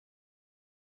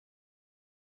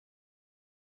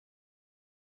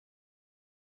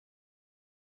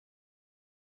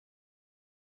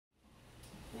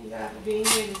God for being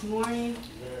here this morning.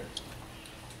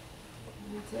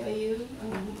 I tell you,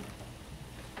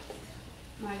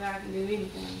 my God can do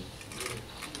anything.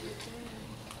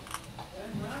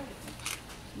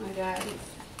 My God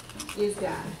is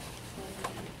God.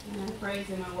 And I praise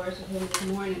Him, I worship Him this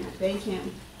morning. I thank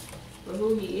Him for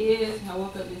who He is. I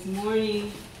woke up this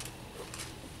morning.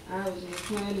 I was just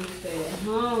planning to stay at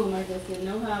home. I just didn't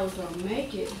know how I was going to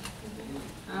make it.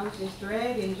 I was just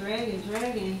dragging.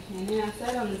 And then I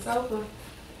sat on the sofa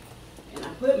and I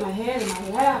put my head in my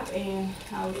lap and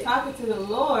I was talking to the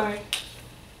Lord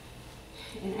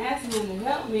and asking Him to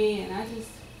help me. And I just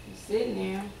was sitting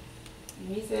there.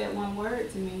 And He said one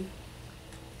word to me.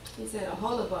 He said,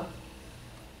 "Aholabah."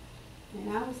 And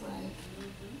I was like,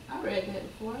 I read that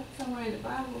before, somewhere in the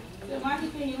Bible. I said, "Marty,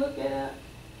 can you look that up?"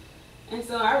 And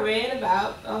so I read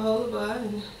about Aholabah,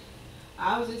 and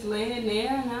I was just laying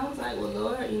there, and I was like, well,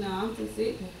 Lord, I'm too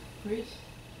sick to preach.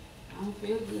 I don't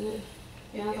feel good.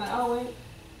 And I was like, oh, wait,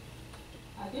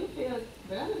 I do feel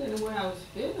better than where I was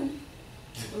feeling.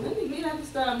 Well, let me get up and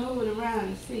start moving around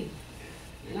and see.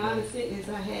 And all the sickness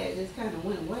I had just kind of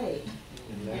went away.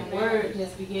 And word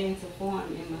just began to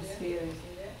form in my spirit.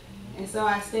 And so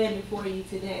I stand before you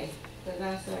today because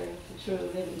I serve the true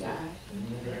living God.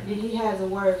 And He has a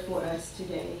word for us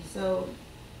today. So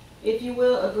if you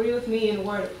will, agree with me in a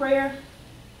word of prayer.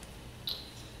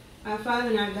 Our Father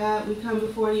and our God, we come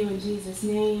before you in Jesus'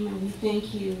 name, and we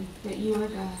thank you that you are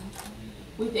God.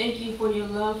 We thank you for your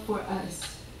love for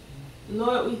us.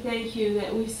 Lord, we thank you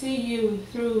that we see you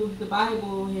through the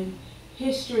Bible and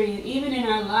history and even in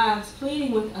our lives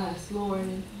pleading with us, Lord.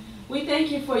 And we thank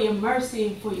you for your mercy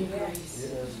and for your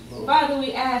grace. Yes, Father,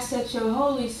 we ask that your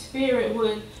Holy Spirit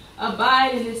would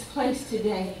abide in this place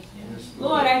today. Yes,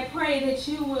 Lord, I pray that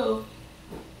you will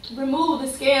remove the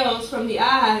scales from the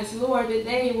eyes, Lord, that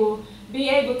they will be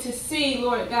able to see,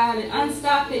 Lord God, and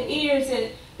unstop the ears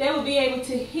that they will be able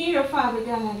to hear, Father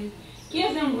God, and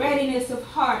give them readiness of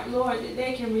heart, Lord, that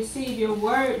they can receive your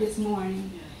word this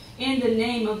morning. In the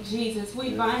name of Jesus,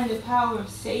 we bind the power of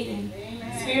Satan,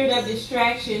 spirit of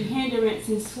distraction, hindrance,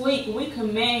 and sleep. We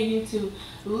command you to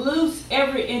loose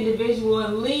every individual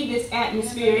and leave this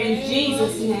atmosphere in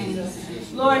Jesus'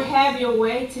 name. Lord, have your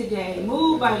way today.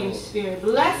 Move by your spirit.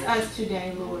 Bless us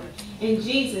today, Lord. In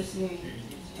Jesus' name,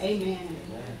 amen.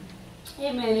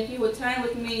 Amen. If you would turn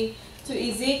with me to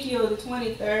Ezekiel, the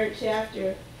 23rd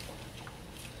chapter.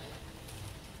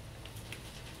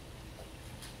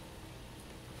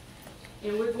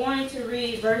 And we're going to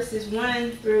read verses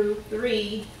 1 through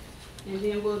 3, and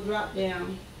then we'll drop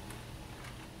down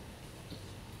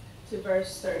to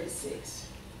verse 36.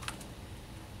 It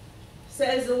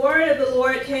says, "The word of the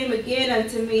Lord came again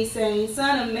unto me, saying,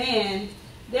 Son of man,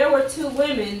 there were two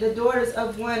women, the daughters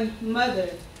of one mother,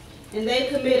 and they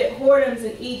committed whoredoms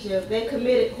in Egypt. They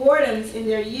committed whoredoms in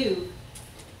their youth.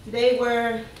 They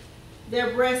were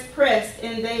their breasts pressed,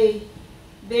 and there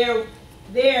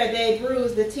they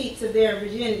bruised the teats of their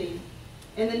virginity.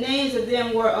 And the names of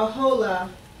them were Aholah,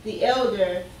 the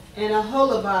elder, and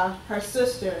Aholabah, her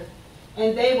sister.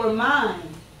 And they were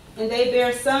mine, and they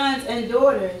bare sons and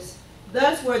daughters.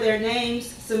 Thus were their names: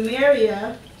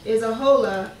 Samaria is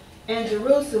Aholah, and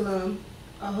Jerusalem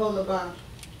Aholabah.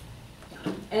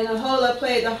 And Aholah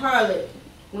played the harlot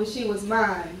when she was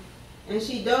mine, and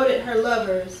she doted her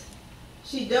lovers.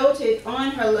 She doted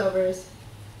on her lovers,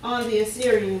 on the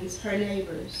Assyrians, her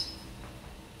neighbors."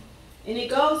 And it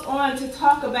goes on to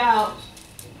talk about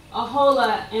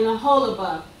Aholah and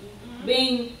Aholabah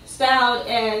being styled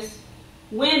as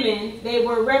women. They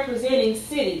were representing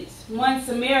cities, one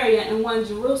Samaria and one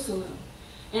Jerusalem.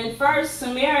 And first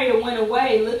Samaria went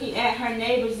away looking at her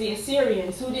neighbors, the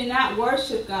Assyrians, who did not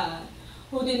worship God,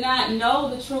 who did not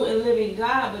know the true and living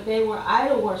God, but they were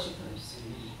idol worshipers.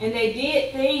 And they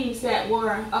did things that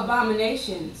were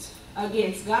abominations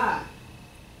against God.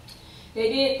 They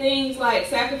did things like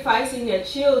sacrificing their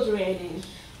children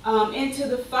and into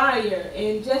the fire,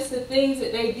 and just the things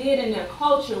that they did in their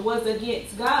culture was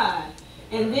against God.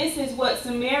 And this is what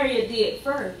Samaria did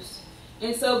first.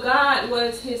 And so God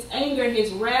was, his anger,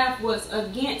 his wrath was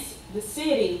against the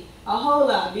city,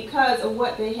 Aholah, because of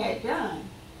what they had done.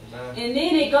 And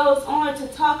then it goes on to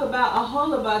talk about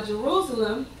Aholabah,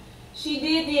 Jerusalem. She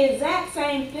did the exact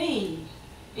same thing.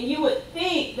 And you would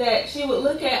think that she would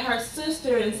look at her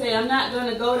sister and say, I'm not going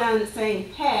to go down the same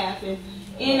path and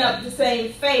end up the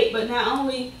same fate. But not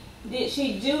only did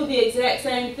she do the exact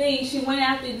same thing, she went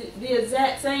after the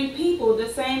exact same people, the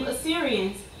same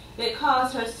Assyrians that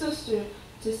caused her sister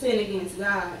to sin against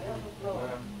God.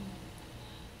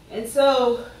 And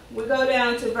so we go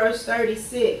down to verse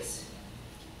 36.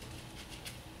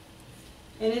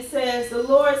 And it says, the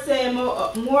Lord said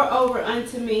moreover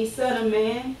unto me, Son of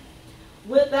man,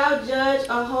 wilt thou judge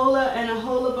Aholah and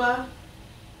Aholibah?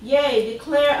 Yea,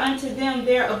 declare unto them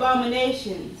their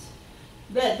abominations,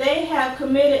 that they have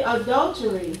committed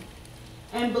adultery,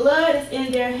 and blood is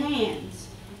in their hands.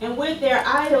 And with their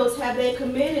idols have they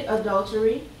committed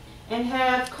adultery, and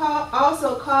have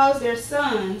also caused their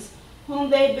sons, whom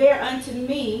they bear unto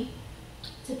me,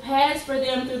 to pass for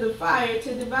them through the fire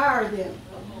to devour them.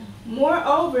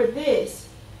 Moreover this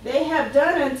they have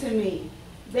done unto me.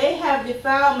 They have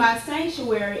defiled my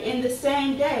sanctuary in the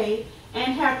same day,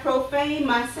 and have profaned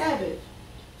my Sabbath.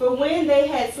 For when they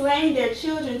had slain their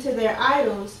children to their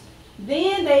idols,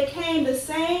 then they came the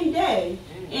same day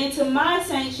into my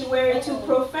sanctuary to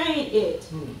profane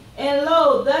it. And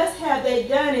lo, thus have they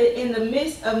done it in the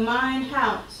midst of mine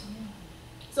house.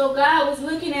 So God was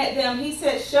looking at them. He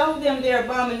said, show them their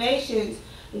abominations,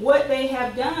 what they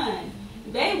have done.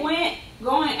 They went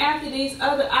going after these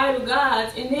other idol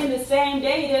gods, and then the same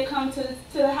day they come to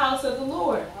the house of the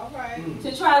Lord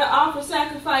to try to offer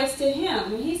sacrifice to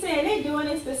him. And he said they're doing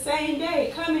this the same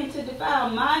day, coming to defile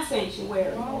my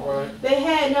sanctuary. They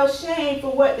had no shame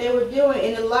for what they were doing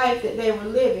in the life that they were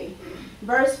living.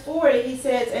 Verse 40, he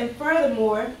says, and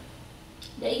furthermore,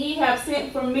 that ye have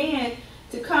sent for men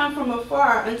to come from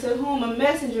afar, unto whom a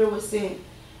messenger was sent.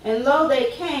 And lo,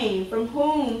 they came, from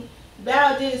whom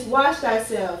thou didst wash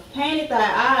thyself, painted thy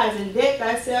eyes, and decked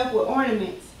thyself with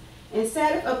ornaments, and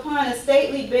sattest upon a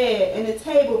stately bed, and a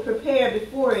table prepared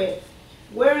before it,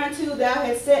 whereunto thou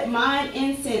hast set mine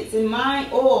incense and mine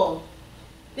oil.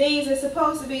 Things are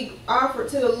supposed to be offered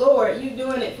to the Lord. You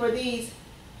doing it for these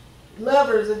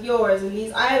lovers of yours and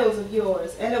these idols of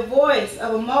yours. And the voice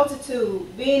of a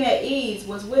multitude, being at ease,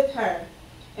 was with her,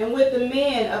 and with the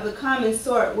men of the common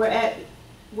sort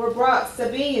were brought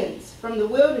Sabaeans from the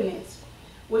wilderness,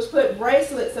 which put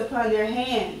bracelets upon their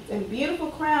hands, and beautiful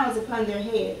crowns upon their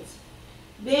heads.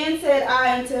 Then said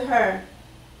I unto her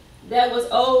that was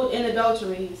old in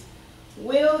adulteries,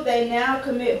 will they now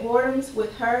commit whoredoms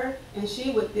with her, and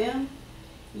she with them?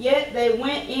 Yet they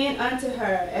went in unto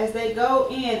her, as they go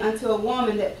in unto a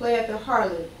woman that playeth the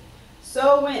harlot.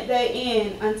 So went they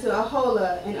in unto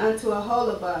Aholah and unto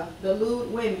Aholibah, the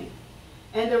lewd women.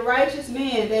 And the righteous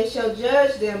men, they shall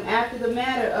judge them after the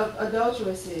manner of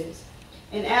adulteresses,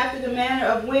 and after the manner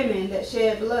of women that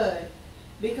shed blood.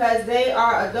 Because they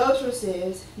are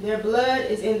adulteresses, their blood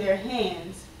is in their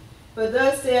hands. For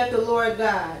thus saith the Lord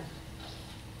God,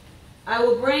 I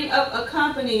will bring up a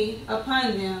company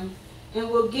upon them, and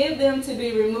will give them to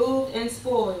be removed and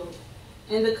spoiled.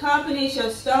 And the company shall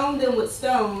stone them with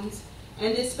stones,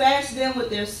 and dispatch them with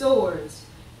their swords.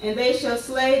 And they shall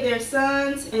slay their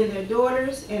sons and their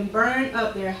daughters, and burn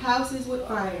up their houses with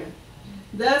fire.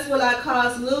 Thus will I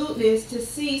cause lewdness to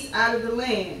cease out of the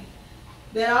land,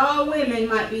 that all women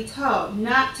might be taught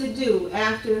not to do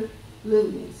after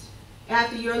lewdness,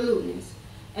 after your lewdness.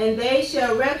 And they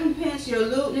shall recompense your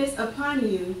lewdness upon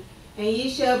you, and ye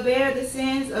shall bear the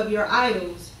sins of your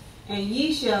idols, and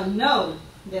ye shall know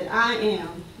that I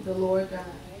am the Lord God.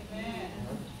 Amen.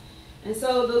 And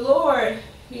so the Lord,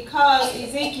 he caused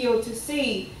Ezekiel to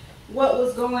see what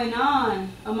was going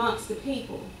on amongst the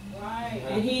people. Right.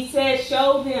 And he said,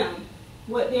 show them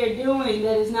what they're doing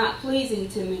that is not pleasing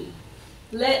to me.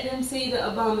 Let them see the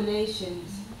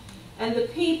abominations. And the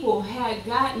people had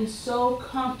gotten so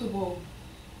comfortable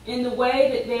in the way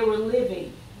that they were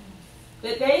living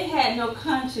that they had no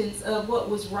conscience of what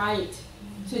was right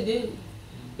to do.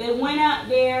 They went out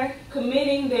there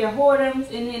committing their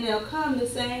whoredoms, and then they'll come the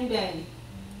same day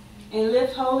and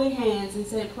lift holy hands and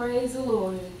say, praise the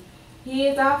Lord. He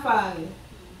is our Father.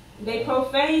 They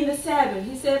profaned the Sabbath.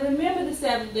 He said, remember the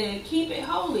Sabbath day and keep it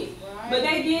holy. Right. But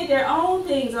they did their own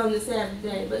things on the Sabbath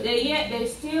day. But yet they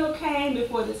still came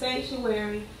before the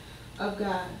sanctuary of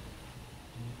God.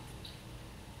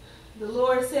 The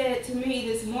Lord said to me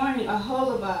this morning,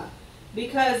 Aholibah,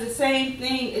 because the same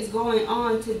thing is going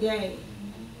on today.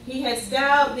 He has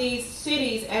styled these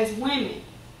cities as women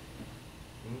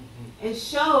and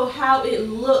showed how it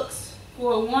looks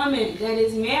for a woman that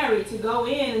is married to go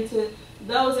in to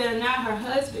those that are not her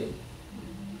husband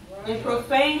and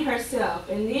profane herself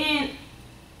and then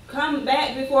come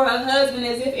back before her husband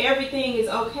as if everything is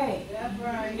okay.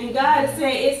 And God is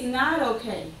saying it's not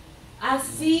okay. I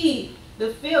see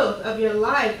the filth of your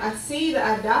life. I see the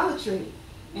idolatry.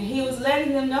 And he was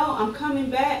letting them know, I'm coming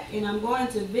back and I'm going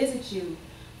to visit you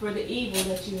for the evil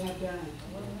that you have done.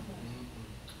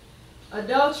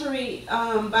 Adultery,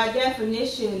 by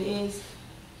definition, is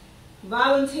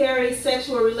voluntary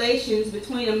sexual relations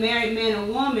between a married man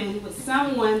or woman with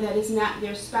someone that is not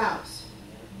their spouse.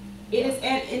 It is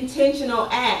an intentional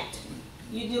act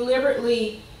You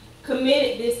deliberately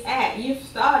committed this act. You've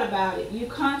thought about it. You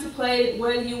contemplated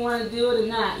whether you want to do it or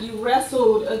not. You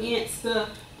wrestled against the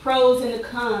pros and the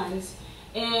cons.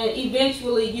 And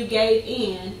eventually you gave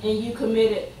in and you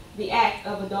committed the act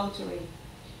of adultery.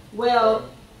 Well,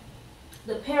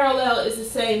 the parallel is the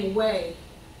same way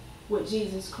with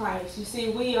Jesus Christ. You see,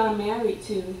 we are married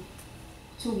to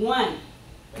one.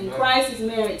 And Christ is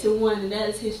married to one, and that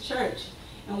is his church.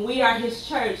 And we are his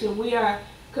church, and we are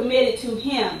committed to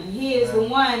him. And he is the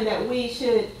one that we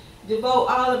should devote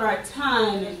all of our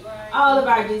time and all of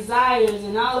our desires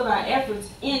and all of our efforts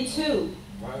into.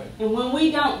 And when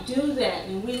we don't do that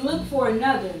and we look for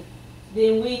another,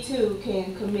 then we too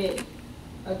can commit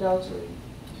adultery.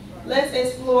 Let's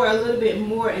explore a little bit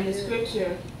more in the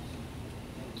scripture.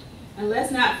 And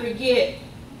let's not forget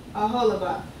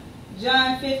Aholibah.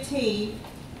 John 15.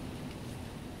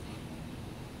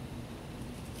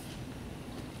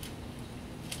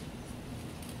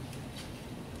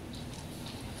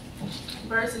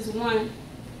 Verses 1.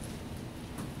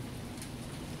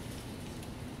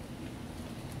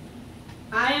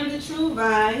 I am the true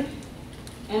vine,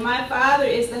 and my Father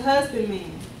is the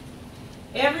husbandman.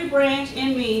 Every branch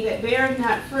in me that beareth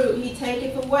not fruit, he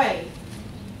taketh away.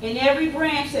 And every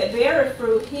branch that beareth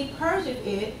fruit, he purgeth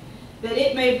it, that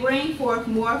it may bring forth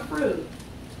more fruit.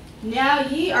 Now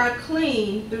ye are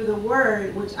clean through the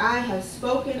word which I have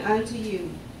spoken unto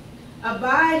you.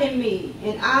 Abide in me,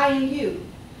 and I in you.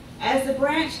 As the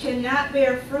branch cannot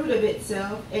bear fruit of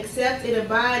itself, except it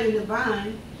abide in the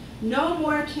vine, no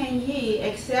more can ye,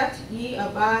 except ye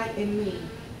abide in me.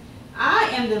 I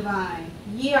am the vine,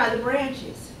 ye are the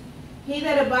branches. He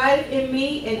that abideth in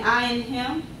me, and I in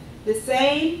him, the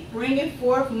same bringeth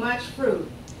forth much fruit.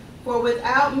 For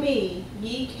without me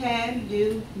ye can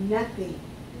do nothing.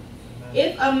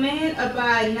 If a man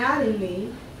abide not in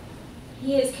me,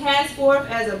 he is cast forth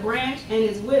as a branch and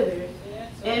is withered,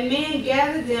 and men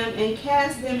gather them and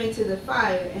cast them into the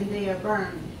fire, and they are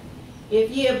burned. If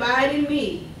ye abide in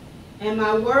me, and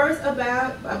my words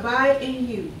abide in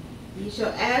you, ye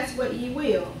shall ask what ye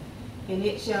will, and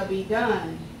it shall be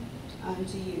done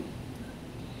unto you.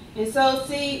 And so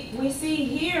we see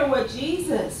here what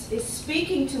Jesus is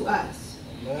speaking to us.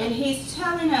 Amen. And he's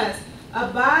telling us,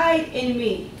 abide in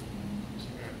me.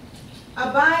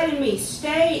 Abide in me.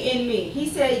 Stay in me. He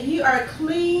said, you are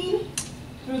clean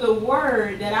through the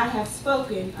word that I have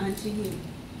spoken unto you.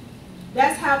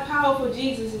 That's how powerful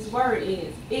Jesus' word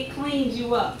is. It cleans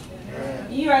you up.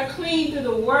 Amen. You are clean through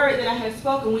the word that I have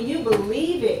spoken. When you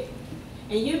believe it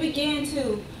and you begin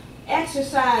to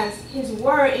exercise his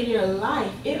word in your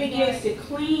life, it begins to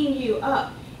clean you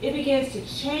up. It begins to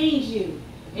change you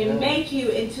and make you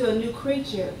into a new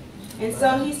creature. And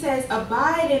so he says,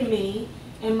 abide in me,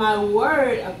 and my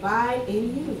word abide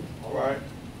in you. All right.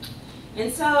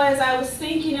 And so as I was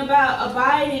thinking about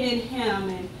abiding in him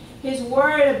and his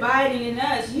word abiding in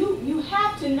us, you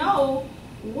have to know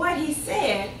what he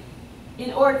said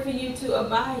in order for you to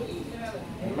abide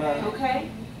in it. Okay?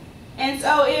 And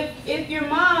so if your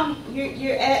mom,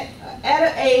 you're at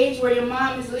an age where your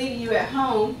mom is leaving you at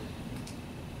home,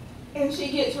 and she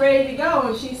gets ready to go,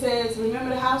 and she says, remember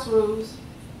the house rules,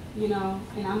 you know,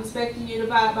 and I'm expecting you to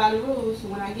abide by the rules, so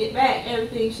when I get back,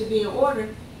 everything should be in order.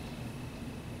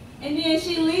 And then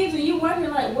she leaves, and you wonder,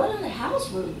 like, what are the house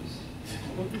rules?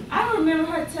 I don't remember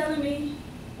her telling me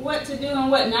what to do and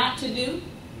what not to do.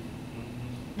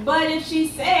 But if she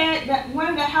said that one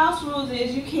of the house rules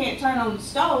is you can't turn on the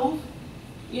stove,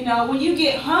 you know, when you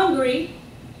get hungry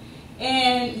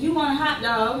and you want a hot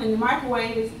dog and the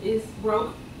microwave is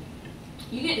broke,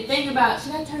 you get to think about,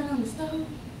 should I turn on the stove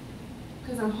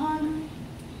because I'm hungry?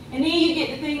 And then you get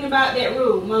to thinking about that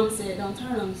rule. Mom said don't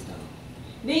turn on the stove.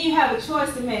 Then you have a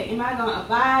choice to make. Am I going to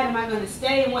abide? Am I going to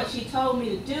stay in what she told me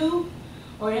to do?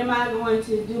 Or am I going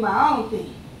to do my own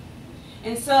thing?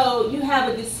 And so you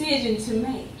have a decision to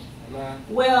make. Amen.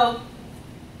 Well,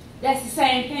 that's the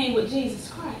same thing with Jesus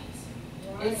Christ.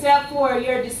 Right. Except for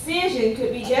your decision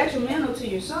could be detrimental to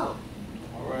your soul.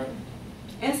 All right.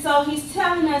 And so he's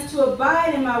telling us to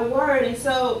abide in my word. And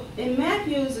so in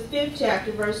Matthew's 5th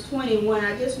chapter, verse 21,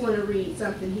 I just want to read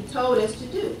something he told us to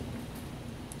do.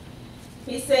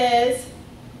 He says,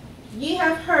 ye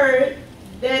have heard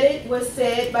that it was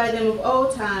said by them of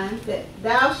old time that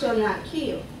thou shalt not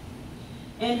kill.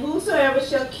 And whosoever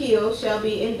shall kill shall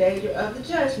be in danger of the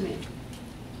judgment.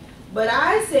 But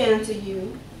I say unto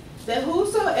you, that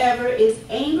whosoever is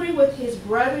angry with his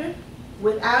brother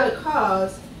without a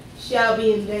cause shall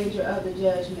be in danger of the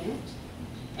judgment.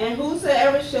 And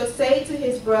whosoever shall say to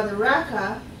his brother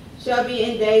Raca shall be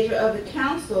in danger of the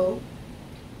council.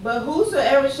 But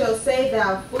whosoever shall say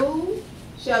thou fool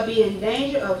shall be in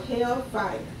danger of hell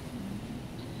fire.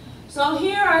 So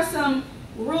here are some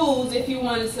rules, if you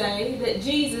want to say, that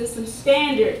Jesus, some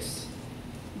standards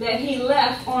that he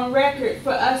left on record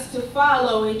for us to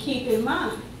follow and keep in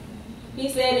mind. He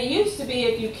said it used to be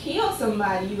if you kill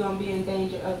somebody, you're going to be in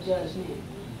danger of judgment.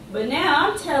 But now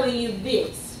I'm telling you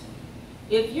this.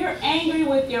 If you're angry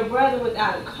with your brother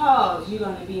without a cause, you're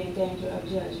going to be in danger of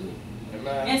judgment.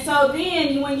 Amen. And so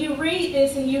then when you read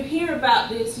this and you hear about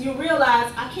this, you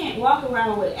realize I can't walk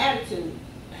around with attitude.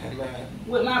 Amen.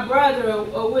 With my brother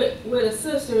or with a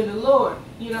sister in the Lord,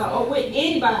 you know, or with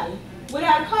anybody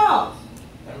without a cause.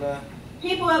 Amen.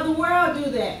 People of the world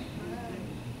do that.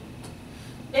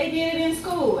 They did it in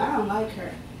school. I don't like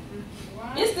her.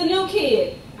 It's the new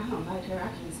kid. I don't like her. I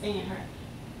can't stand her.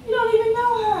 You don't even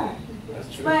know her.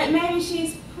 That's true. But maybe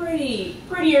she's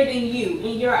prettier than you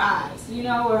in your eyes, you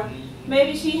know, or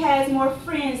maybe she has more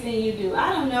friends than you do.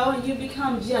 I don't know, and you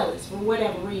become jealous for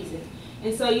whatever reason.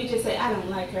 And so you just say, I don't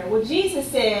like her. Well, Jesus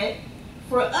said,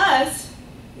 for us,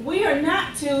 we are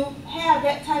not to have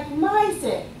that type of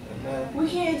mindset. Amen. We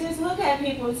can't just look at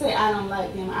people and say, I don't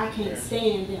like them. I can't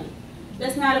stand them.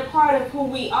 That's not a part of who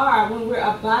we are when we're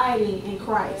abiding in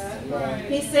Christ.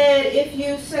 Amen. He said, if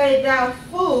you say thou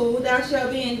fool, thou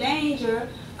shalt be in danger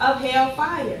of hell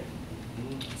fire.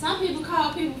 Some people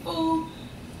call people fool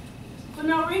for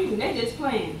no reason. They're just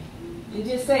playing. And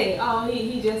just say, oh,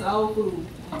 he just an old fool.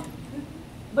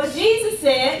 But Jesus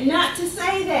said not to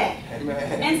say that.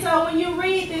 Amen. And so when you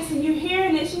read this and you're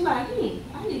hearing this, you're like,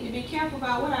 I need to be careful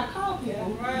about what I call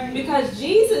people. Yeah, right. Because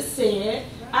Jesus said,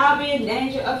 I'll be in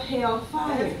danger of hell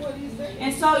fire. That's what he said.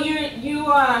 And so you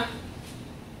are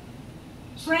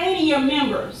training your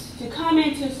members to come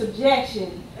into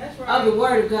subjection of the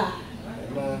Word of God.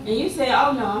 Amen. And you say,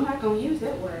 oh no, I'm not going to use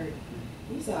that word.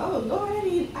 You say, oh Lord, I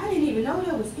didn't even know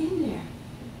that was in there.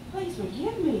 Please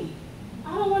forgive me.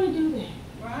 I don't want to do that.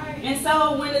 Right. And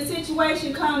so when the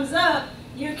situation comes up,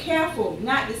 you're careful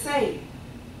not to say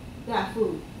that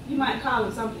fool. You might call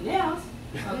him something else,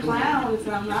 a clown or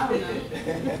something, I don't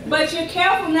know. But you're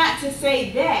careful not to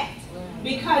say that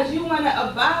because you want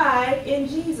to abide in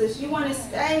Jesus. You want to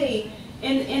stay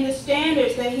in the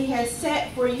standards that he has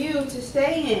set for you to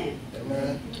stay in.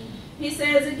 Amen. He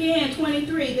says again,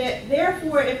 23, that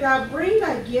therefore if thou bring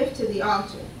thy gift to the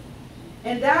altar,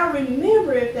 and thou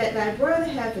rememberest that thy brother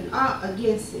hath an ought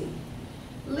against thee,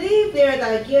 leave there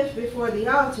thy gift before the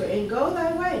altar, and go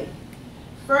thy way.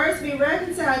 First be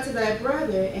reconciled to thy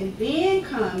brother, and then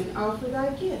come and offer thy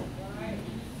gift. Right.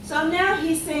 So now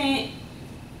he's saying,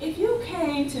 if you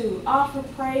came to offer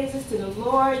praises to the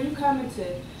Lord, you come into,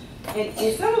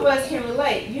 and some of us can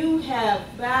relate, you have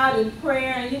bowed in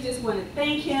prayer, and you just want to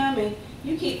thank him, and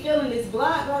you keep feeling this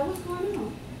block, like, what's going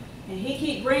on? And he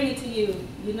keep bringing to you,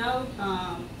 you know,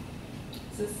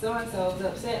 Sister so-and-so is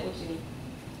upset with you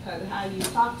because of how you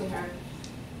talk to her.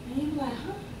 And you're like,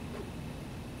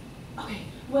 huh? Okay,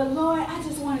 well, Lord, I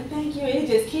just want to thank you. And it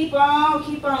just keep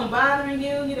on bothering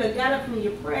you. You done got up from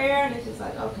your prayer, and it's just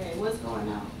like, okay, what's going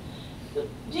on?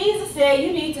 Jesus said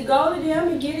you need to go to them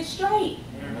and get it straight.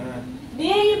 Amen.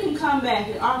 Then you can come back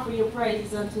and offer your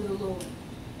praises unto the Lord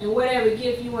and whatever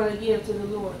gift you want to give to the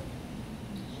Lord.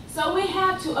 So we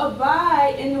have to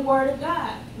abide in the Word of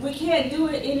God. We can't do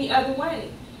it any other way.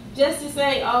 Just to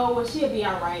say, oh, well, she'll be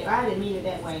all right. I didn't mean it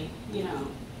that way. You know,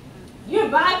 you're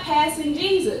bypassing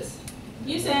Jesus.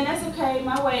 You're saying, that's okay.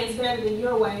 My way is better than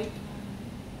your way.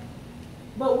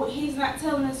 But he's not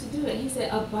telling us to do that. He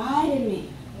said, abide in me.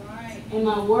 Right. And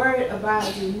my word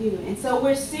abides in you. And so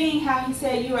we're seeing how he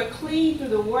said, you are clean through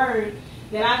the word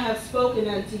that I have spoken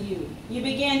unto you. You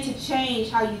begin to change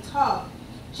how you talk.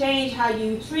 Change how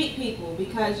you treat people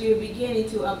because you're beginning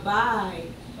to abide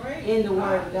in the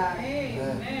Word of God.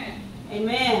 Amen.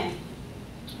 Amen.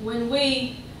 When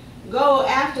we go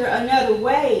after another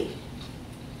way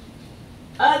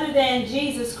other than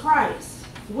Jesus Christ,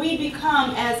 we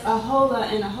become as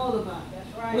Aholah and Aholibah.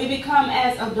 Right. We become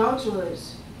as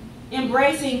adulterers,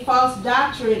 embracing false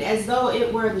doctrine as though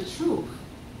it were the truth.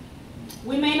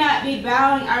 We may not be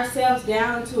bowing ourselves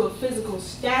down to a physical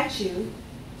statue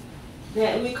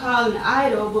that we call an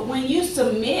idol, but when you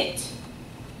submit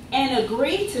and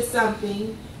agree to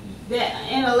something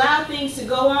and allow things to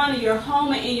go on in your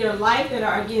home and in your life that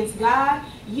are against God,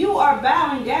 you are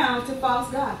bowing down to false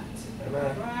gods.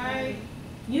 Amen. Right?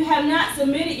 You have not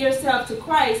submitted yourself to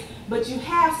Christ, but you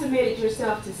have submitted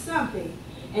yourself to something,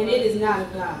 and it is not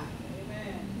of God.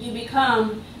 Amen. You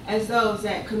become as those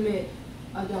that commit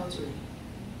adultery.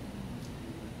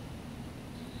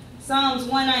 Psalms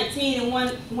 119 and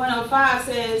 105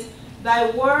 says,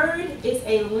 thy word is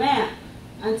a lamp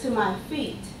unto my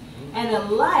feet and a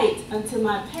light unto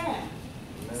my path.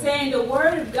 saying the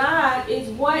Word of God is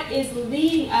what is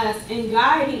leading us and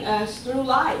guiding us through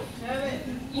life.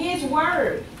 His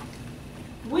Word.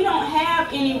 We don't have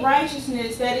any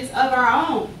righteousness that is of our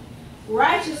own.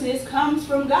 Righteousness comes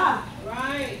from God.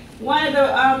 Right. One of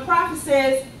the prophets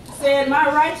said, my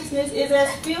righteousness is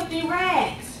as filthy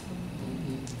rags.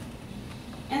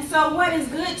 And so what is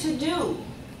good to do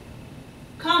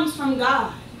comes from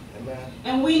God. Amen.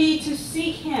 And we need to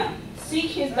seek Him,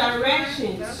 seek His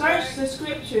direction, search the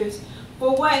Scriptures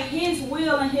for what His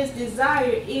will and His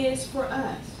desire is for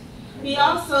us. He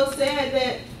also said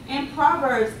that in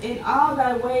Proverbs, in all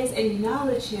thy ways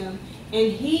acknowledge Him,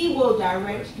 and He will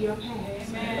direct your paths.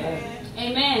 Amen.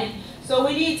 Amen. So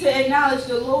we need to acknowledge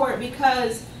the Lord,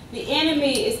 because the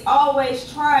enemy is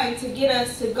always trying to get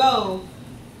us to go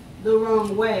the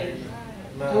wrong way.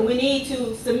 Amen. And we need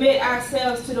to submit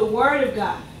ourselves to the Word of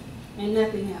God and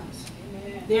nothing else.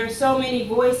 Amen. There are so many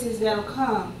voices that will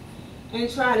come and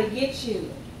try to get you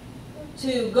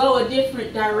to go a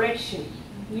different direction.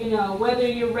 You know, whether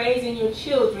you're raising your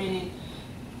children, and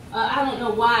I don't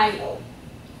know why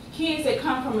kids that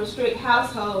come from a strict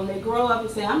household, they grow up and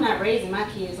say, I'm not raising my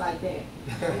kids like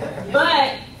that.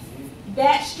 But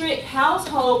that strict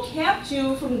household kept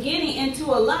you from getting into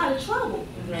a lot of trouble.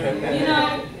 You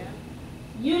know,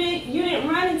 you didn't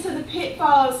run into the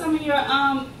pitfalls. Some of your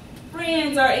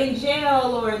friends are in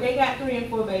jail, or they got 3 and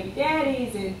 4 baby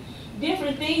daddies, and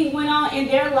different things went on in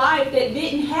their life that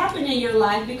didn't happen in your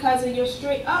life because of your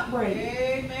strict upbringing.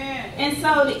 Amen. And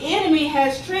so the enemy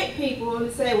has tricked people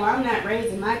to say, well, I'm not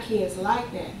raising my kids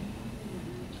like that.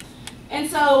 And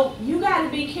so you got to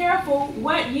be careful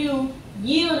what you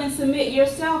yield and submit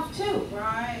yourself to.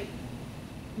 Right.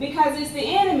 Because it's the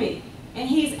enemy. And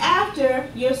he's after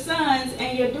your sons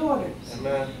and your daughters.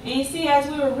 Amen. And you see, as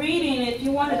we were reading, if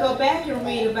you want to go back and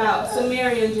read about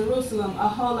Samaria and Jerusalem,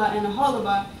 Aholah and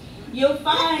Aholibah, you'll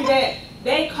find that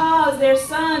they caused their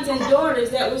sons and daughters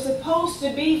that were supposed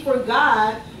to be for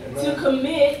God to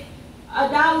commit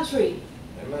idolatry.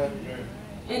 Amen.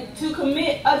 And to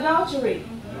commit adultery.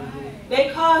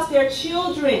 They caused their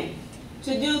children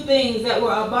to do things that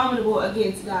were abominable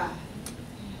against God.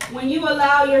 When you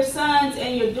allow your sons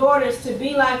and your daughters to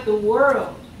be like the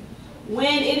world,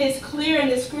 when it is clear in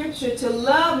the Scripture to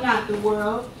love not the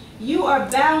world, you are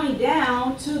bowing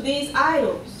down to these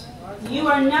idols. You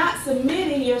are not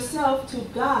submitting yourself to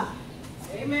God.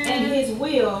 Amen. And His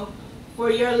will for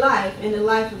your life and the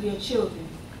life of your children.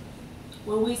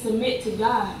 When we submit to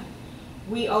God,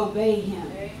 we obey Him.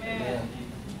 Amen.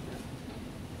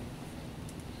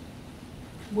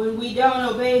 When we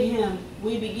don't obey Him,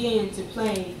 we begin to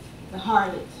play the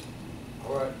harlot,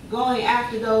 All right. going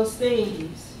after those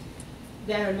things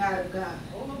that are not of God.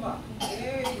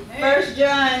 Amen. 1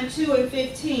 John 2 and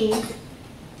 15.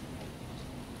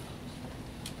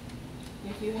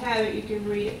 If you have it, you can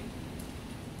read it.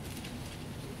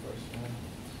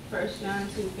 1 John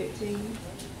 2, 15.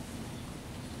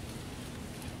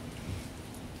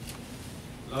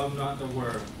 Love not the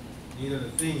world, neither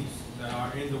the things that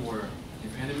are in the world.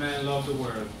 If any man love the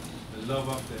world, the love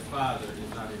of the Father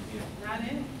is not in him. Not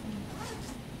in.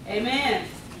 Amen.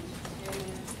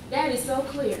 That is so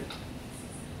clear.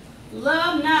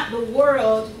 Love not the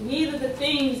world, neither the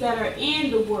things that are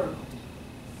in the world.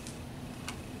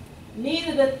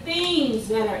 Neither the things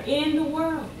that are in the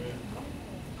world.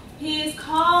 He is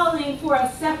calling for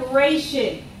a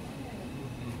separation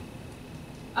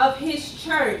of His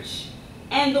church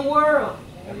and the world.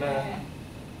 Amen.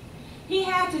 He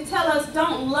had to tell us,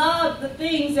 don't love the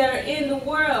things that are in the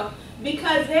world,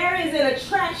 because there is an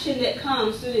attraction that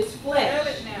comes through this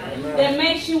flesh that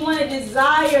makes you want to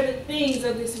desire the things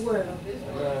of this world.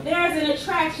 Amen. There's an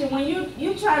attraction when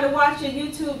you try to watch a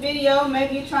YouTube video,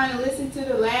 maybe you're trying to listen to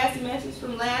the last message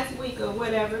from last week or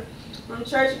whatever, from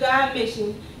Church God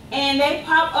Mission, and they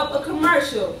pop up a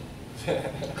commercial,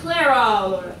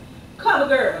 Clairol or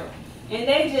CoverGirl, and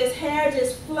they just, hair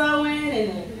just flowing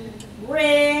and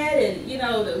red, and you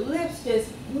know, the lips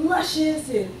just luscious,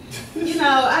 and you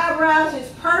know, eyebrows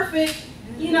just perfect.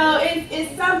 You know,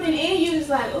 it's something in you that's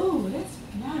like, ooh, that's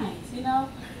nice, you know.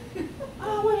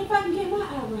 Oh, I wonder if I can get my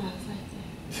eyebrows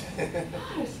like that.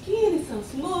 Oh, her skin is so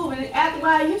smooth. And after a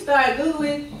while, you start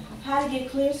Googling how to get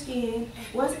clear skin,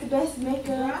 what's the best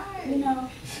makeup, you know.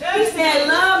 He said,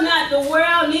 love not the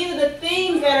world, neither the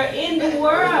things that are in the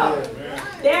world.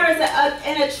 There is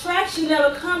an attraction that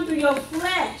will come through your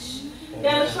flesh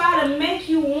that will try to make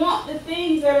you want the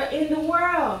things that are in the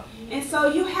world. And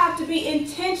so you have to be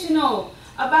intentional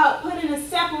about putting a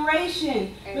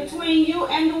separation between you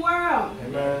and the world.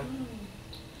 Amen.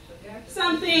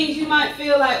 Some things you might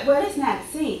feel like, well, it's not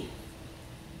sin.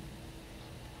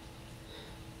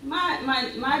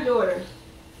 My daughter,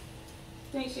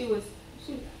 I think she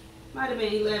might have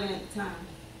been 11 at the time.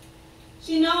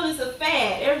 She noticed a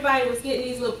fad. Everybody was getting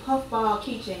these little puffball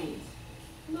keychains.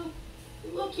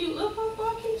 Little cute little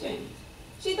puffball keychains.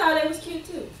 She thought it was cute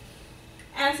too.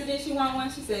 Asked her, did she want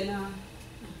one? She said, no.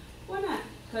 Why not?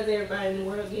 Because everybody in the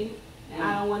world getting it. And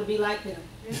I don't want to be like them.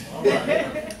 All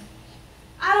right.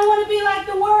 I don't want to be like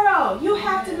the world. You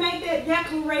have to make that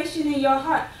declaration in your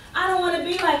heart. I don't want to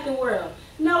be like the world.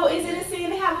 No, is it a sin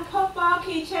to have a puffball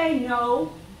keychain?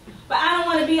 No. But I don't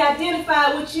want to be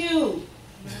identified with you.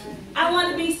 I want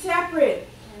to be separate.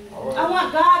 All I right.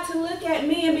 want God to look at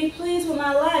me and be pleased with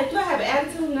my life. Do I have an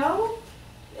attitude? No.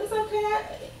 It's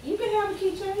okay. You can have a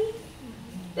keychain.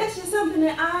 That's just something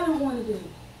that I don't want to do.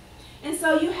 And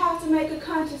so you have to make a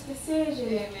conscious decision.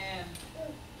 Amen.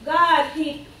 God,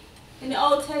 in the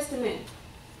Old Testament,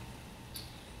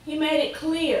 He made it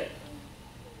clear.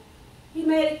 He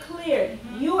made it clear.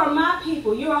 You are my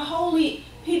people. You are holy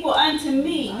people unto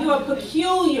me. You are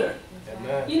peculiar.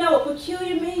 Amen. You know what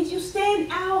peculiar means? You stand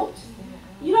out.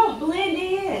 You don't blend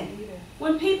in.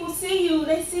 When people see you,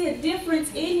 they see a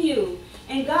difference in you.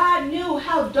 And God knew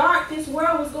how dark this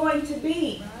world was going to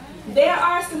be. There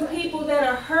are some people that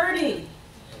are hurting.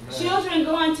 Amen. Children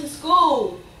going to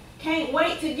school can't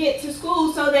wait to get to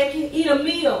school so they can eat a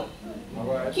meal. All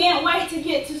right. Can't wait to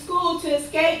get to school to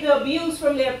escape the abuse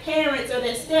from their parents or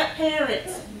their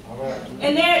step-parents. All right.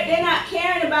 And they're not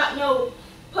caring about no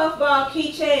puffball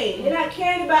keychain. They're not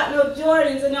caring about no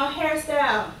Jordans or no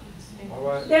hairstyle. All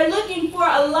right. They're looking for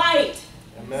a light.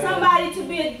 Amen. Somebody to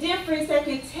be a difference that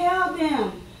can tell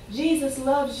them Jesus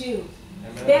loves you.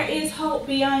 Amen. There is hope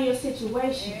beyond your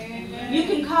situation. Amen. You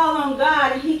can call on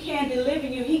God and He can deliver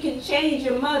you. He can change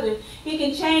your mother. He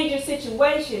can change your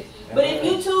situation. But if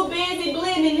you're too busy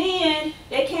blending in,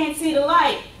 they can't see the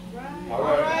light. All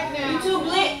right. All right now. You're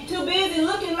too busy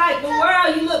looking like the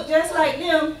world. You look just like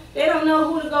them. They don't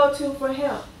know who to go to for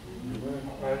help.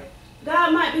 All right.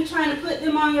 God might be trying to put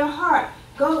them on your heart.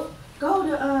 Go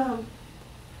to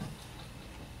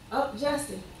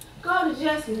Justin. Go to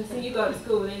Justin. See, you go to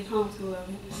school. They homeschool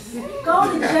over here.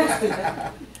 Go to Justin.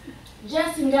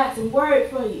 Justin got some word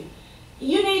for you.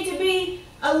 You need to be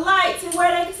a light to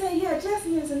where they can say, yeah,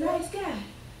 Justin is a nice guy.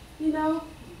 You know,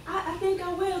 I think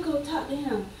I will go talk to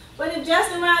him. But if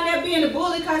Justin around there being a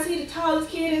bully because he's the tallest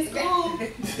kid in school,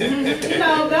 you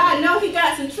know, God know he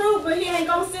got some truth, but He ain't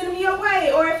going to send him your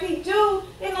way. Or if He do,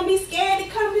 they're going to be scared to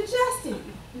come to Justin.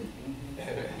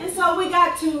 And so we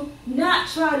got to not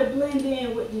try to blend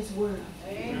in with this world.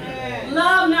 Amen.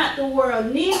 Love not the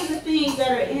world, neither the things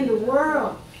that are in the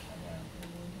world.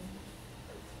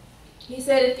 He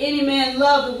said, if any man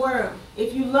love the world,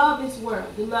 if you love this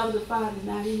world, the love of the Father is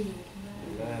not in you.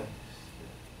 Amen.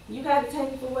 You got to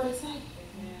take it for what it says.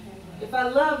 If I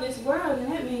love this world, then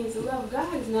that means the love of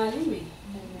God is not in me.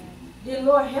 Then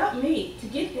Lord, help me to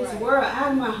get this world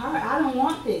out of my heart. I don't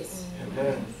want this.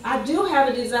 Amen. I do have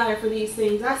a desire for these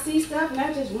things. I see stuff and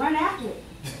I just run after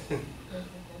it.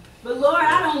 But Lord,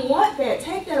 I don't want that.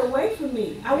 Take that away from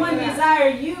me. I want to desire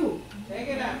you. Take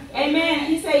it out. Amen.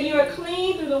 He said, you are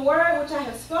clean through the word which I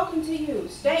have spoken to you.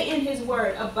 Stay in His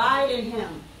word. Abide in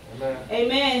Him. Amen.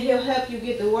 Amen. He'll help you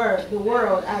get the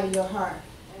world out of your heart.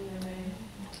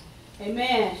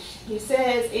 Amen. He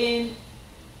says in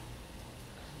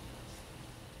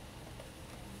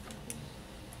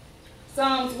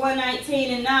Psalms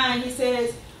 119:9, He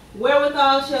says,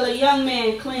 wherewithal shall a young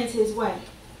man cleanse his way?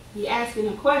 He asking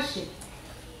a question.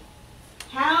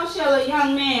 How shall a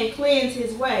young man cleanse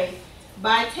his way?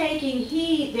 By taking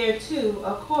heed thereto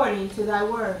according to thy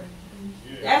word.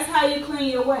 That's how you clean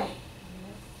your way.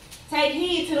 Take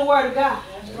heed to the word of God.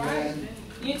 That's right.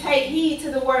 You take heed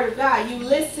to the word of God. You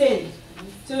listen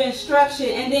to instruction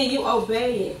and then you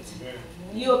obey it.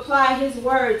 You apply His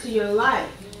word to your life.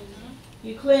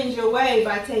 You cleanse your way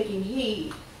by taking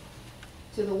heed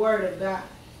to the word of God.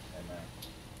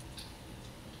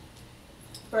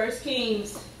 1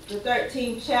 Kings, the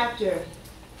 13th chapter.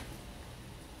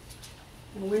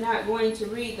 And we're not going to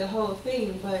read the whole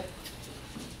thing, but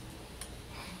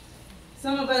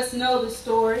some of us know the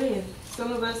story and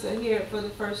some of us are here for the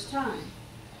first time.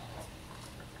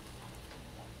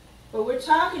 But we're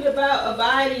talking about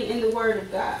abiding in the Word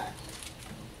of God.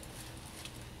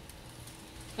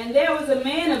 And there was a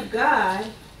man of God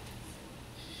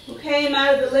who came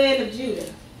out of the land of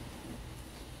Judah.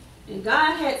 And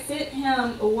God had sent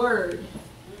him a word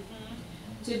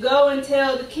to go and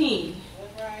tell the king.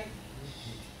 That's right.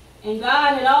 And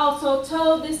God had also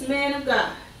told this man of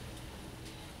God,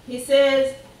 He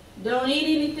says, don't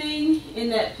eat anything in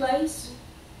that place.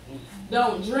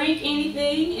 Don't drink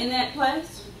anything in that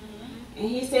place. And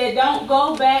he said, don't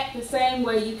go back the same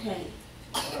way you came.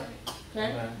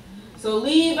 Okay? So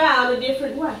leave out a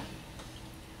different way.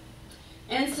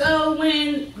 And so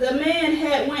when the man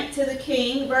had went to the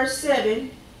king, verse 7,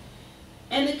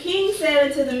 and the king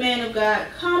said unto the man of God,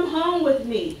 come home with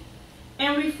me,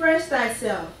 and refresh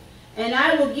thyself, and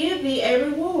I will give thee a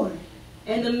reward.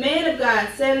 And the man of God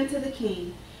said unto the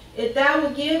king, if thou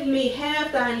wilt give me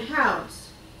half thine house,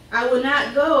 I will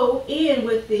not go in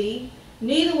with thee,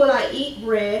 neither will I eat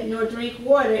bread nor drink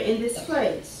water in this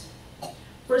place.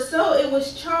 For so it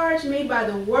was charged me by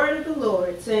the word of the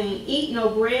Lord, saying, eat no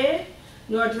bread,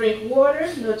 nor drink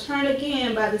water, nor turn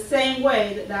again by the same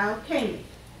way that thou camest.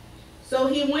 So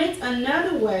he went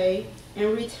another way,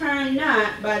 and returned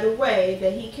not by the way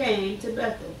that he came to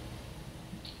Bethel.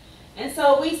 And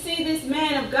so we see this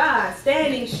man of God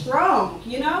standing strong,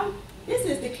 you know. This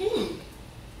is the king.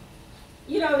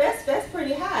 You know, that's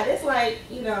pretty high. That's like,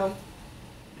 you know,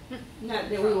 not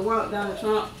that we would want Donald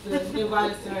Trump to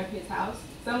invite us to his house.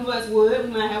 Some of us would.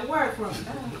 We might have word from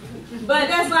him. But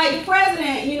that's like the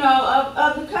president, you know,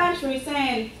 of the country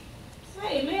saying,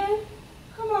 hey, man,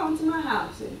 come on to my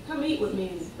house and come eat with me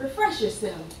and refresh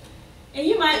yourself. And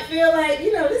you might feel like,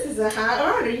 you know, this is a high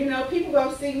honor. You know, people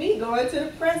going to see me going to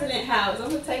the president's house. I'm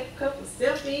going to take a couple of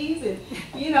selfies and,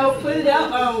 you know, put it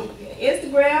up on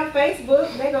Instagram,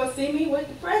 Facebook. They're going to see me with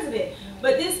the president.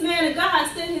 But this man of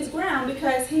God stood his ground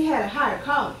because he had a higher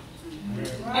calling.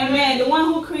 And man, the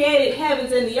one who created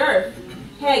heavens and the earth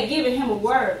had given him a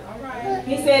word.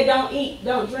 He said, don't eat,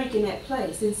 don't drink in that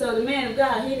place. And so the man of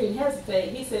God, he didn't hesitate.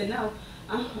 He said, no,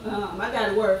 I got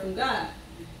a word from God.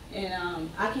 And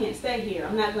I can't stay here.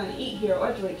 I'm not going to eat here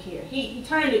or drink here. He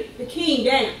turned the king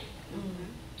down.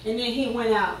 And then he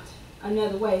went out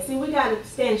another way. See, we got to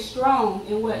stand strong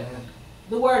in what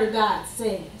the word of God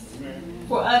says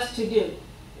for us to do.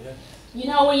 You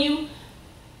know,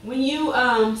 when you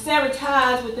sever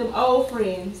ties with them old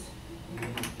friends,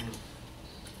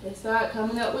 they start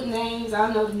coming up with names. I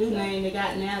don't know the new name they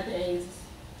got nowadays.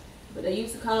 But they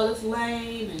used to call us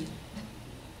lame and,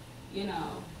 you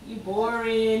know, you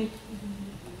boring.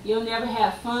 You'll never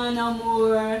have fun no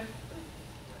more.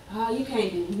 Oh, you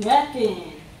can't do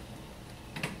nothing.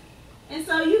 And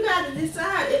so you got to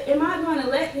decide, am I going to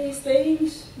let these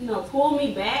things, you know, pull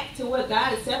me back to what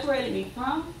God has separated me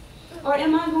from? Or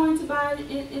am I going to abide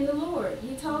in the Lord?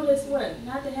 He told us what?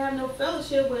 Not to have no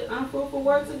fellowship with unfruitful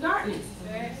works of darkness,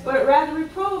 but rather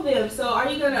reprove them. So are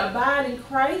you going to abide in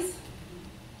Christ?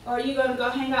 Or are you going to go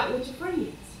hang out with your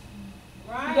friends?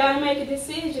 Right. You got to make a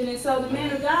decision. And so the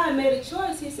man of God made a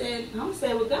choice. He said, I'm going to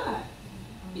stay with God.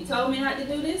 He told me not to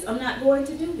do this. I'm not going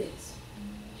to do this.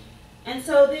 And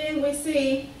so then we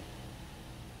see,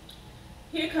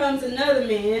 here comes another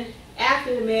man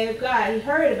after the man of God. He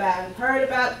heard about him, heard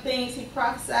about the things he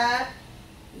prophesied.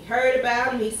 He heard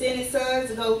about him. He sent his sons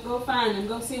to go find him,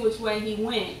 go see which way he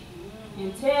went,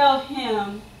 and tell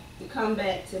him to come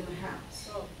back to my house.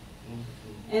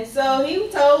 And so he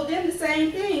told them the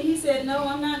same thing. He said, no,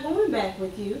 I'm not going back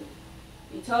with you.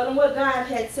 He told them what God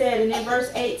had said. And in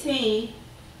verse 18,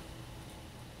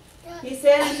 he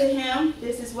said unto him,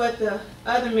 this is what the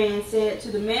other man said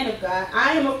to the man of God,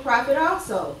 I am a prophet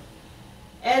also,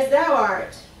 as thou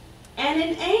art. And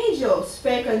an angel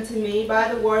spake unto me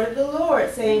by the word of the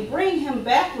Lord, saying, bring him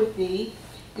back with thee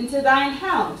into thine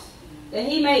house, that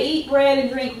he may eat bread and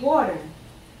drink water.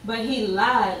 But he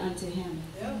lied unto him.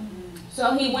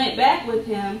 So he went back with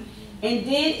him, and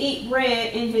did eat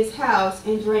bread in his house,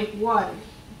 and drank water.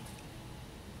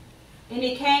 And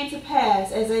it came to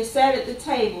pass, as they sat at the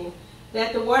table,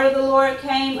 that the word of the Lord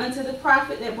came unto the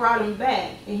prophet that brought him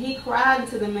back. And he cried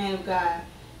unto the man of God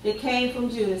that came from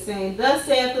Judah, saying, thus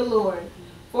saith the Lord,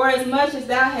 forasmuch as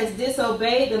thou hast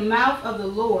disobeyed the mouth of the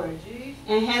Lord,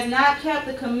 and hast not kept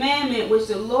the commandment which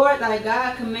the Lord thy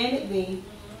God commanded thee,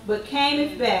 but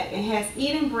camest back, and hast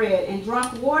eaten bread, and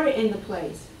drunk water in the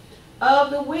place,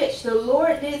 of the which the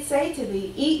Lord did say to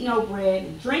thee, eat no bread,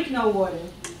 and drink no water,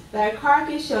 thy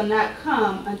carcass shall not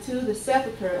come unto the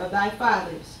sepulchre of thy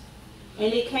fathers.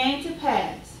 And it came to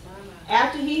pass,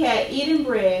 after he had eaten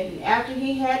bread, and after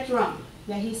he had drunk,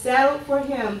 that he saddled for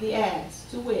him the ass,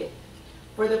 to wit,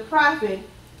 for the prophet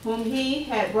whom he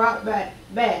had brought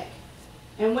back.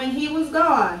 And when he was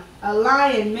gone, a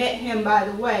lion met him by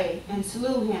the way, and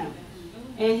slew him.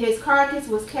 And his carcass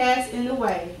was cast in the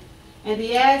way, and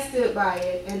the ass stood by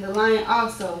it, and the lion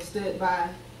also stood by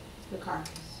the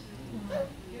carcass.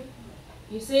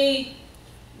 You see,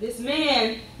 this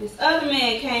other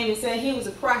man came and said he was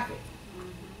a prophet.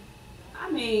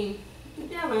 I mean, the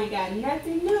devil ain't got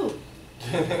nothing new.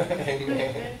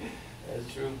 Amen.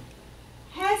 That's true.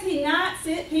 Has he not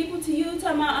sent people to you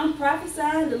talking about, I'm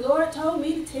prophesying. The Lord told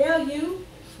me to tell you.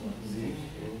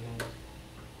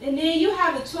 And then you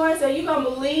have the choice. Are you going to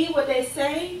believe what they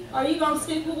say? Or are you going to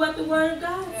stick with what the Word of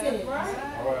God says? All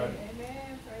right.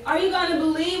 Are you going to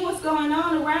believe what's going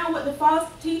on around with the false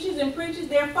teachers and preachers?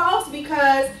 They're false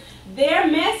because their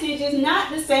message is not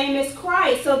the same as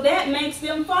Christ. So that makes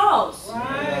them false.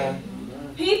 Right.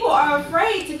 People are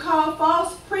afraid to call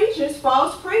false preachers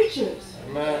false preachers.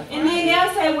 Amen. And then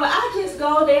they'll say, well, I just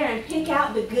go there and pick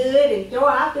out the good and throw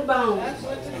out the bones. That's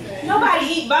what you say. Nobody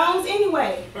eat bones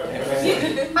anyway.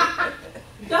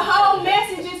 The whole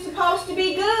message is supposed to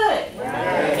be good.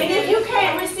 And if you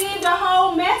can't receive the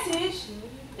whole message,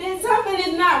 then something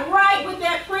is not right with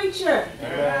that preacher.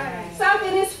 Amen.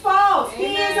 Something is false.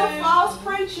 He is a false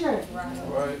preacher.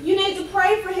 Right. You need to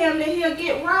pray for him that he'll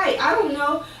get right. I don't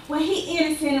know when he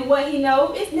innocent and what he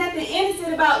knows. It's nothing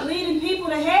innocent about leading people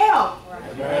to hell.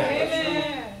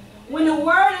 Amen. When the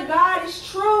word of God is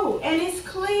true and it's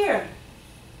clear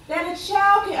that a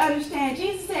child can understand.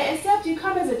 Jesus said, except you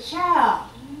come as a child,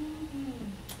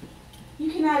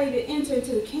 you cannot even enter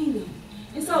into the kingdom.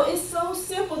 And so it's so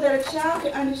simple that a child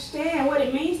can understand what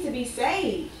it means to be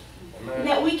saved. And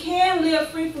that we can live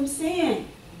free from sin.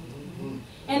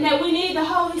 And that we need the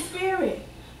Holy Spirit.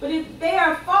 But if they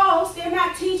are false, they're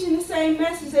not teaching the same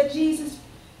message that Jesus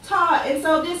taught. And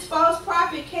so this false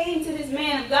prophet came to this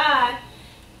man of God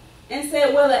and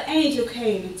said, well, an angel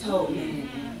came and told me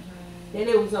that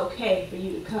it was okay for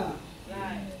you to come.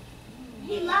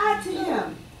 He lied to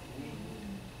him.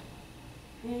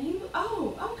 And he was,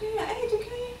 oh, okay, an angel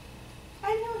came?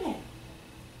 I know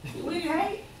that. You went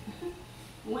right?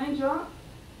 Went drunk?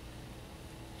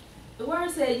 The word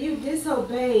said you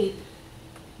disobeyed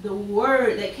the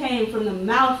word that came from the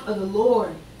mouth of the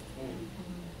Lord.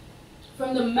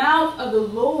 From the mouth of the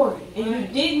Lord. And you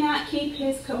did not keep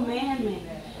his commandment.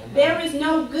 There is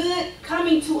no good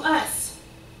coming to us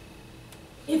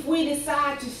if we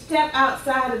decide to step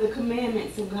outside of the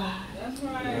commandments of God. That's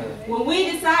right. When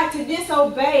we decide to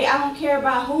disobey, I don't care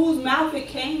about whose mouth it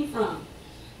came from.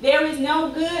 There is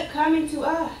no good coming to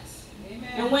us. Amen.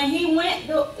 And when he went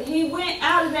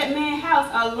out of that man's house,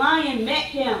 a lion met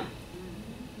him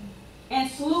and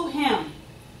slew him.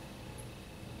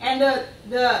 And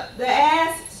the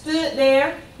ass stood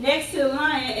there next to the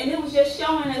lion, and it was just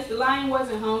showing us the lion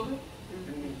wasn't hungry.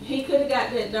 He could have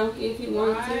got that donkey if he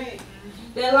wanted to. Right.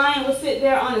 That lion would sit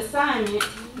there on assignment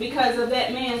because of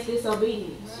that man's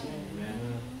disobedience.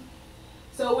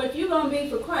 So if you're going to be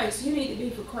for Christ, you need to be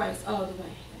for Christ all the way.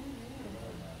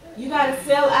 You got to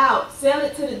sell out. Sell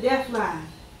it to the death line,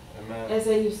 as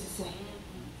they used to say.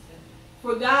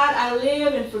 For God I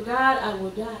live, and for God I will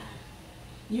die.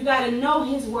 You got to know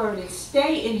his word and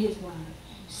stay in his word.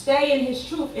 Stay in his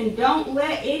truth, and don't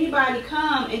let anybody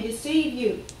come and deceive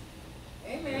you.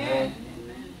 Amen.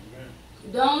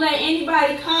 Don't let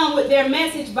anybody come with their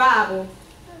message Bible,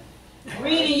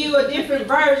 reading you a different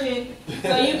version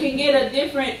so you can get a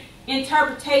different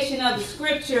interpretation of the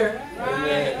scripture.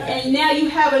 And now you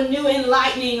have a new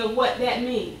enlightening of what that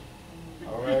means.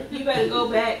 All right. You better go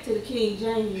back to the King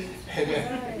James.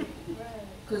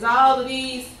 Because all of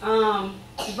these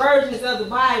versions of the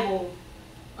Bible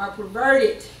are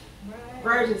perverted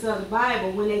versions of the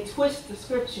Bible when they twist the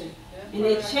scripture and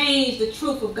they change the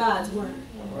truth of God's word.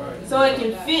 So it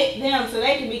can fit them, so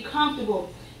they can be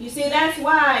comfortable. You see, that's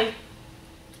why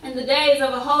in the days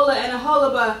of Aholah and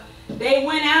Aholibah, they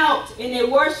went out and they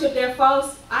worshiped their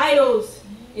false idols.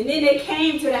 And then they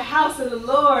came to the house of the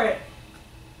Lord,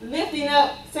 lifting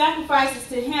up sacrifices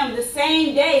to him the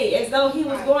same day as though he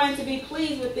was going to be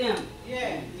pleased with them.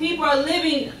 Yeah. People are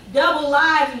living double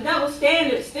lives and double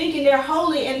standards, thinking they're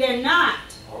holy and they're not.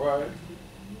 All right.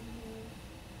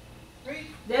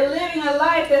 They're living a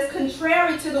life that's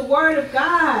contrary to the word of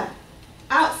God,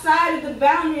 outside of the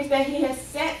boundaries that he has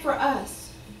set for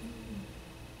us.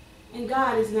 And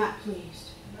God is not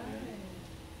pleased.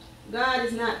 God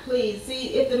is not pleased.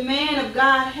 See, if the man of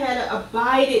God had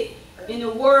abided in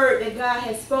the word that God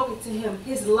had spoken to him,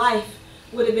 his life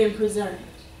would have been preserved.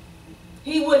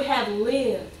 He would have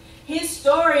lived. His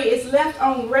story is left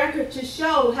on record to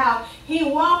show how he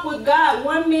walked with God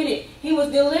one minute. He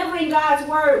was delivering God's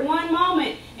word one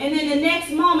moment, and then the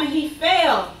next moment he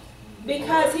fell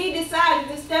because he decided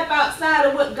to step outside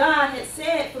of what God had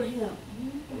said for him.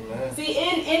 Amen. See,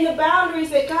 in the boundaries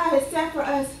that God has set for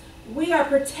us, we are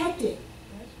protected.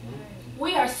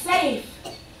 We are safe.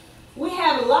 We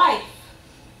have life.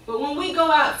 But when we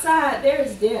go outside, there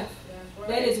is death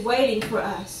that is waiting for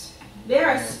us. There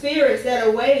are spirits that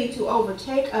are waiting to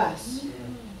overtake us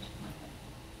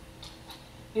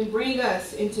and bring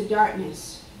us into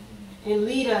darkness and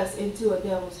lead us into a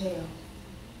devil's hell.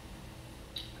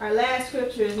 Our last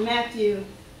scripture is Matthew,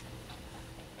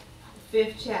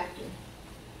 5th chapter.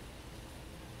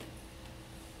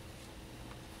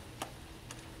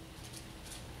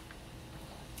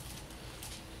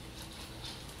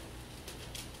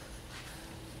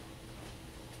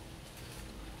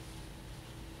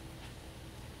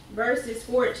 Verses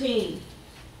 14.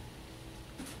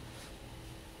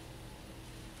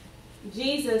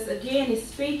 Jesus again is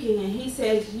speaking, and he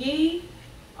says, "Ye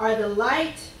are the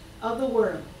light of the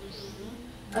world.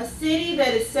 A city that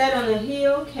is set on a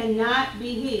hill cannot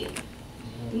be hid.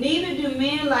 Neither do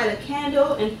men light a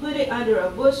candle and put it under a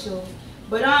bushel,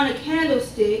 but on a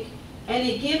candlestick, and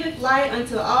it giveth light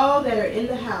unto all that are in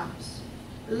the house.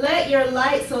 Let your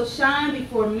light so shine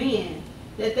before men,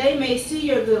 that they may see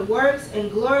your good works and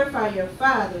glorify your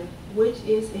Father which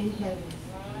is in heaven."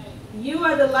 You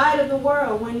are the light of the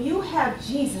world. When you have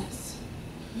Jesus,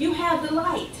 you have the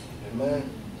light. Amen.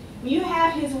 When you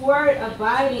have his word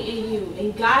abiding in you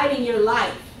and guiding your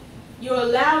life, you're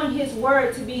allowing his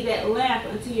word to be that lamp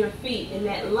unto your feet and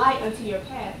that light unto your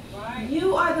path. Right.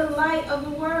 You are the light of the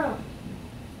world.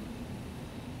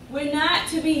 We're not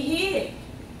to be hid.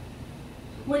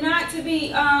 We're not to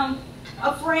be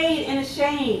afraid and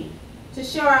ashamed to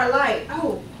show our light.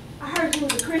 "Oh, I heard you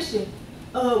was a Christian."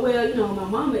 Well, you know, my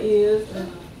mama is.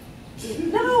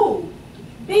 No.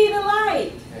 Be the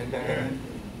light. Amen.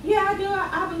 Yeah, I do.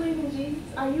 I believe in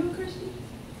Jesus. Are you a Christian?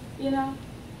 You know?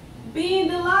 Being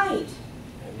the light.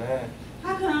 Amen.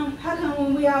 How come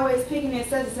when we always picking at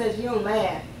such and such, you don't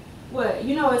laugh? What?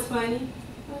 You know it's funny.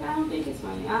 But I don't think it's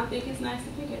funny. I don't think it's nice to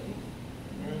pick at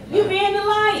people. You're being the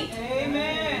light.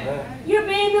 Amen. You're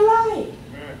being the light.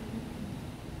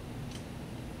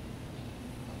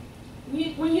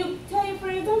 When you tell your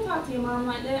friends, don't talk to your mom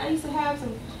like that. I used to have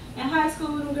some, in high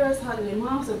school, them girls talk to their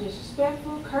mom so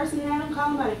disrespectful, cursing at them,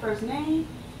 calling them by their first name.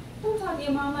 Don't talk to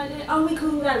your mom like that. "Oh, we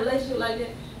cool, we got a relationship like that."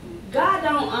 God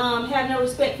don't have no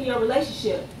respect for your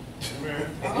relationship.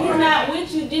 He's not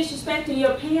with you disrespecting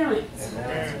your parents.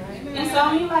 Amen. And so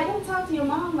when you're like, don't talk to your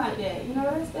mom like that. You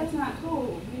know, that's not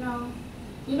cool. You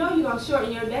know you're going to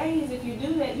shorten your days if you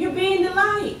do that. You're being the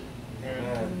light.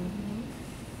 Amen.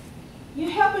 You're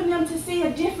helping them to see a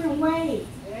different way.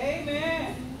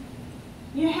 Amen.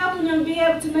 You're helping them be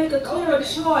able to make a clearer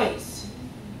choice.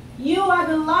 You are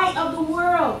the light of the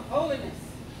world. Holiness.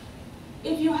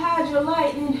 If you hide your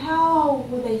light, then how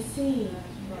will they see?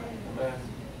 Amen.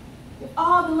 If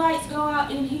all the lights go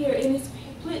out in here and it's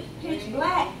pitch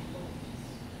black,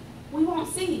 we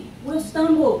won't see. We'll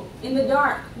stumble in the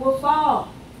dark. We'll fall.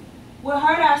 We'll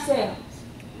hurt ourselves.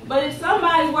 But if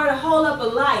somebody were to hold up a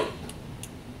light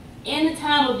in the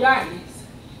time of darkness,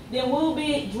 then we'll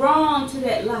be drawn to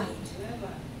that light.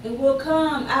 And we'll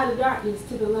come out of darkness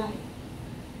to the light.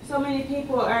 So many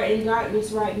people are in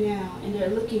darkness right now, and they're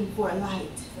looking for a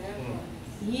light.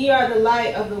 Ye are the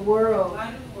light of the world.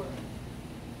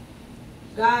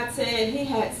 God said he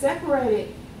had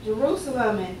separated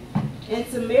Jerusalem and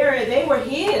Samaria. They were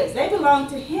his. They belonged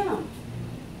to him.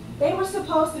 They were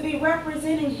supposed to be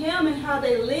representing him and how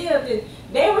they lived, and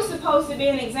they were supposed to be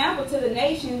an example to the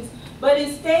nations, but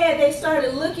instead they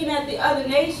started looking at the other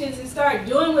nations and started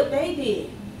doing what they did.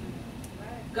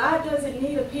 God doesn't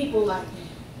need a people like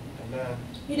that. Amen.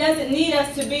 He doesn't need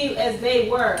us to be as they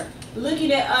were,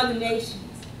 looking at other nations,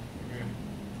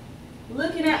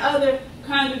 looking at other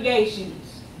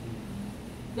congregations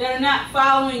that are not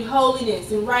following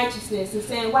holiness and righteousness and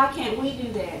saying, "Why can't we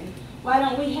do that? Why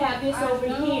don't we have this over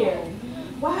here?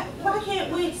 Why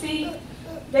can't we see?"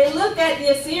 They looked at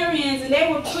the Assyrians and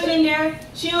they were putting their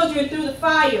children through the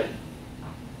fire.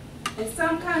 In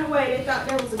some kind of way, they thought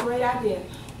that was a great idea.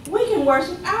 We can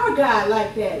worship our God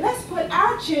like that. Let's put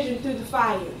our children through the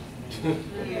fire.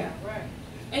 Yeah, right.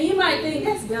 And you might think,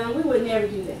 that's dumb. We would never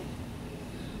do that.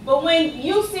 But when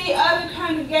you see other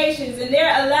congregations and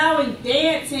they're allowing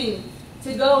dancing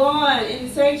to go on in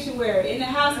the sanctuary, in the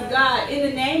house of God, in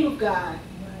the name of God,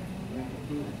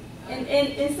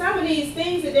 and some of these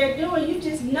things that they're doing, you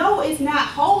just know it's not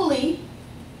holy.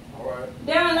 All right.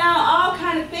 They're allowing all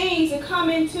kind of things to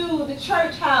come into the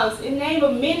church house in the name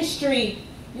of ministry.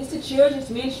 This is the children's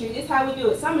ministry. This is how we do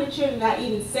it. Some of the children are not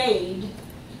even saved.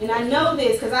 And I know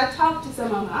this because I talked to some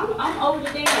of them. I'm older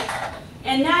than that.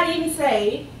 And not even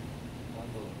saved.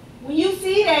 When you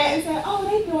see that and say, "Oh,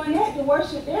 they're doing that to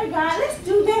worship their God, let's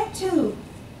do that too."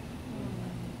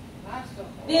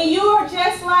 Then you are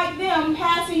just like them,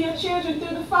 passing your children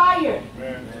through the fire.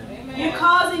 Amen. You're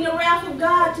causing the wrath of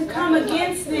God to come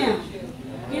against them.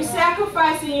 You're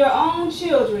sacrificing your own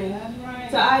children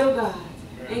to idol gods.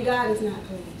 And God is not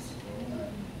pleased.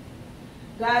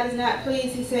 God is not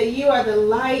pleased. He said, "You are the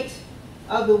light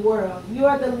of the world. You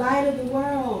are the light of the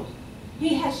world.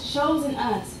 He has chosen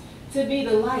us to be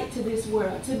the light to this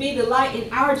world, to be the light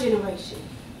in our generation.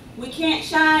 We can't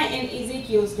shine in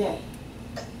Ezekiel's day.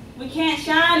 We can't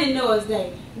shine in Noah's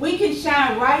day. We can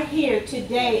shine right here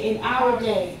today in our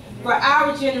day, for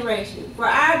our generation, for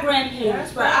our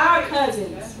grandparents, for our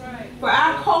cousins, for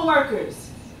our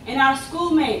co-workers and our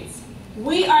schoolmates.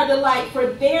 We are the light for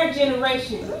their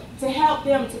generation to help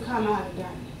them to come out of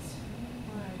darkness.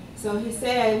 So he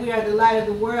said, we are the light of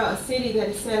the world, a city that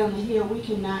is set on the hill. We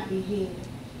cannot be hid.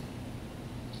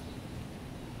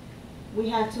 We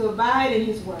have to abide in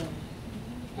his word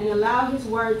and allow his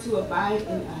word to abide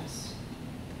in us,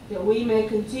 that we may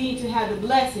continue to have the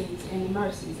blessings and the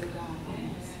mercies of God on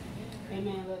us.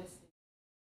 Amen. Let us